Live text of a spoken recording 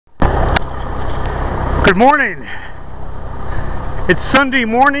Good morning. It's Sunday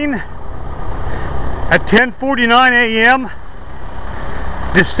morning at 10:49 a.m.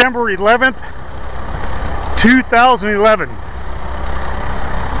 December 11th, 2011.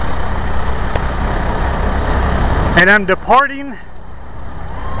 And I'm departing.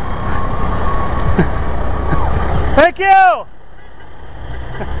 Thank you!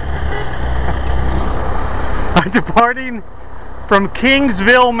 I'm departing from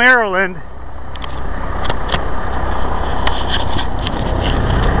Kingsville, Maryland,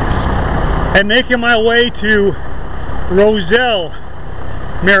 and making my way to Roselle,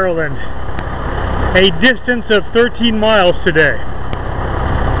 Maryland, a distance of 13 miles today.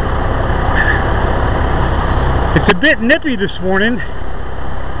 It's a bit nippy this morning,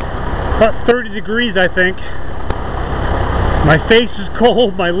 about 30 degrees I think. My face is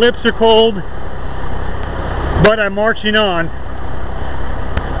cold, my lips are cold, but I'm marching on.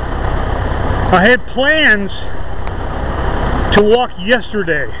 I had plans to walk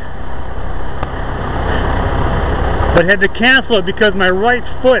yesterday, but had to cancel it because my right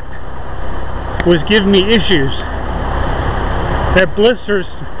foot was giving me issues. That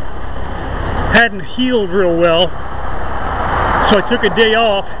blisters hadn't healed real well, so I took a day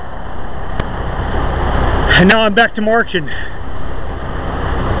off, and now I'm back to marching.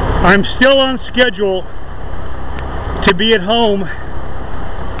 I'm still on schedule to be at home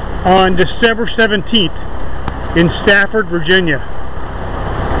on December 17th in Stafford, Virginia.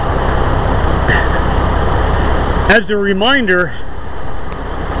 As a reminder,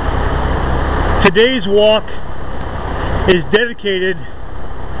 today's walk is dedicated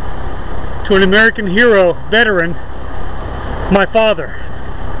to an American hero, veteran, my father.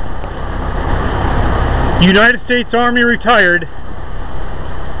 United States Army retired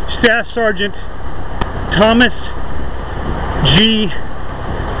Staff Sergeant Thomas G.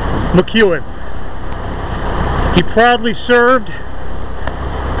 McEwen. He proudly served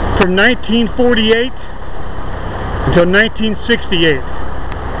from 1948 until 1968.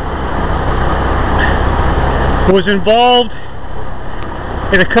 Was involved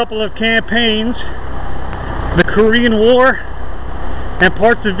in a couple of campaigns, the Korean War and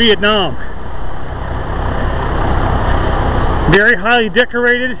parts of Vietnam. Very highly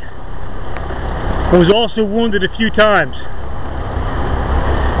decorated, was also wounded a few times.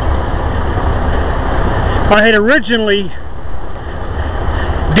 I had originally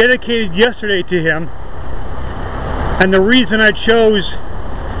dedicated yesterday to him, and the reason I chose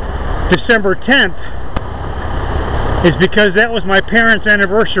December 10th is because that was my parents'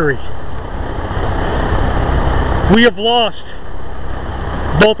 anniversary. We have lost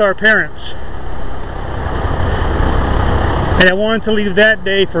both our parents, and I wanted to leave that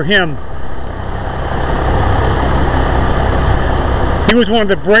day for him. He was one of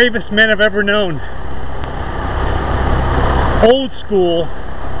the bravest men I've ever known. Old school,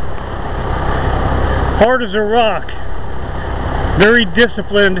 hard as a rock, very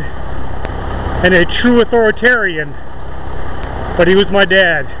disciplined, and a true authoritarian, but he was my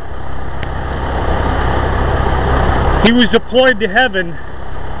dad. He was deployed to heaven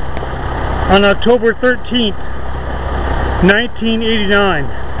on October 13th, 1989.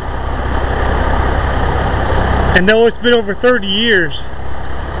 And though it's been over 30 years,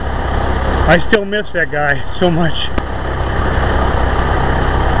 I still miss that guy so much.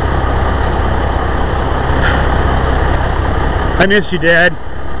 I miss you, Dad.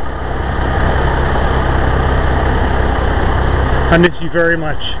 I miss you very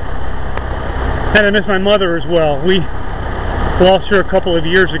much. And I miss my mother as well. We lost her a couple of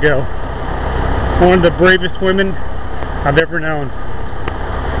years ago. One of the bravest women I've ever known.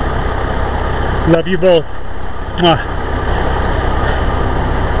 Love you both.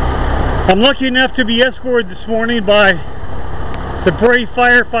 I'm lucky enough to be escorted this morning by the brave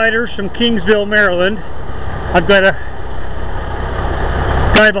firefighters from Kingsville, Maryland. I've got a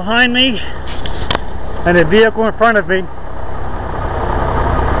guy behind me and a vehicle in front of me,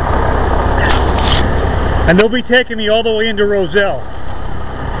 and they'll be taking me all the way into Roselle.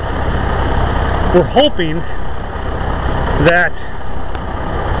 We're hoping that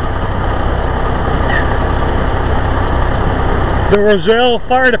the Roselle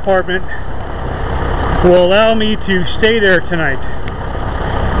Fire Department will allow me to stay there tonight.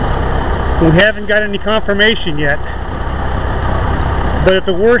 We haven't got any confirmation yet, but if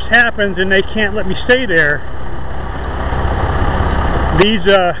the worst happens and they can't let me stay there, these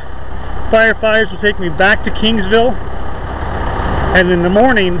firefighters will take me back to Kingsville, and in the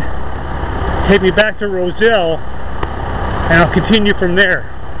morning take me back to Roselle, and I'll continue from there.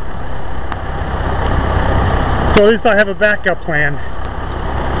 So at least I have a backup plan.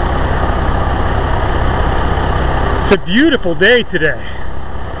 It's a beautiful day today.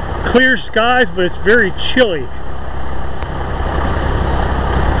 Clear skies, but it's very chilly.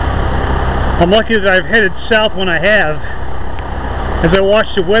 I'm lucky that I've headed south when I have, as I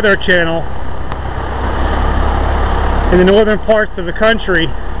watch the Weather Channel in the northern parts of the country,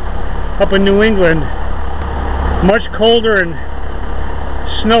 up in New England, much colder and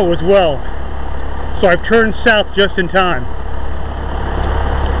snow as well. So I've turned south just in time.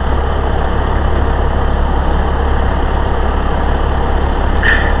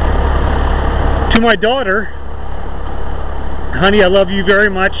 To my daughter, honey, I love you very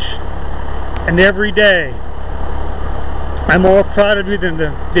much, and every day I'm more proud of you than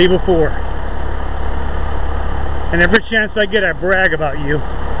the day before. And every chance I get, I brag about you.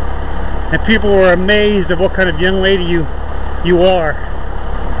 And people are amazed at what kind of young lady you are,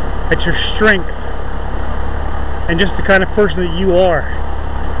 at your strength, and just the kind of person that you are.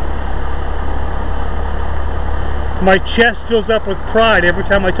 My chest fills up with pride every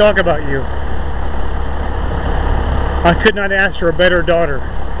time I talk about you. I could not ask for a better daughter.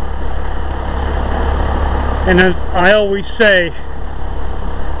 And I always say,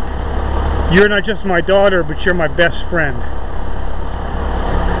 you're not just my daughter, but you're my best friend.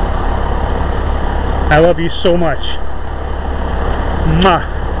 I love you so much. Mwah.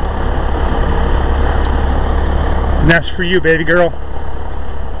 And that's for you, baby girl.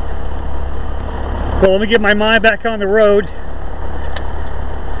 Well, let me get my mind back on the road.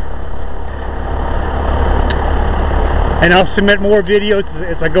 And I'll submit more videos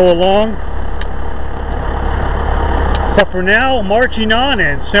as I go along. But for now, marching on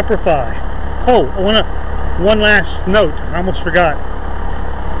and Semper Fi. Oh, one last note. I almost forgot.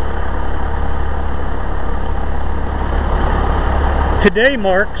 Today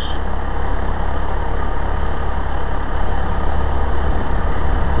marks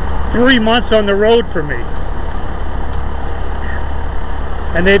three months on the road for me.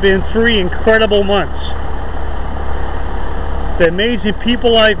 And they've been 3 incredible months. The amazing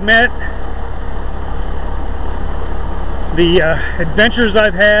people I've met, the adventures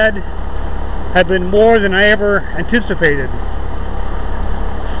I've had have been more than I ever anticipated.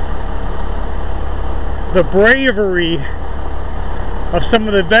 The bravery of some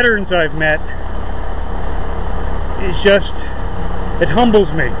of the veterans I've met is just, it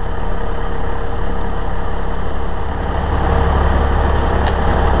humbles me.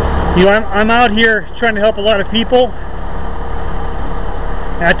 You know, I'm out here trying to help a lot of people.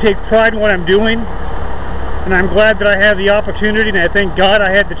 And I take pride in what I'm doing, and I'm glad that I have the opportunity, and I thank God I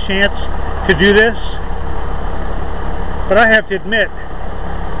had the chance to do this. But I have to admit,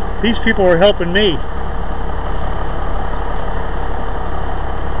 these people are helping me.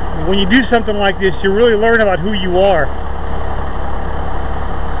 When you do something like this, you really learn about who you are.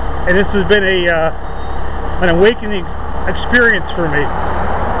 And this has been an awakening experience for me.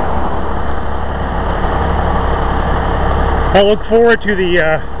 I look forward to the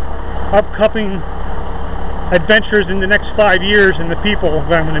upcoming adventures in the next 5 years and the people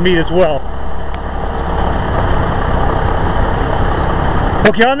that I'm going to meet as well.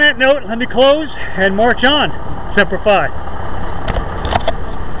 Okay, on that note, let me close and march on. Semper Fi.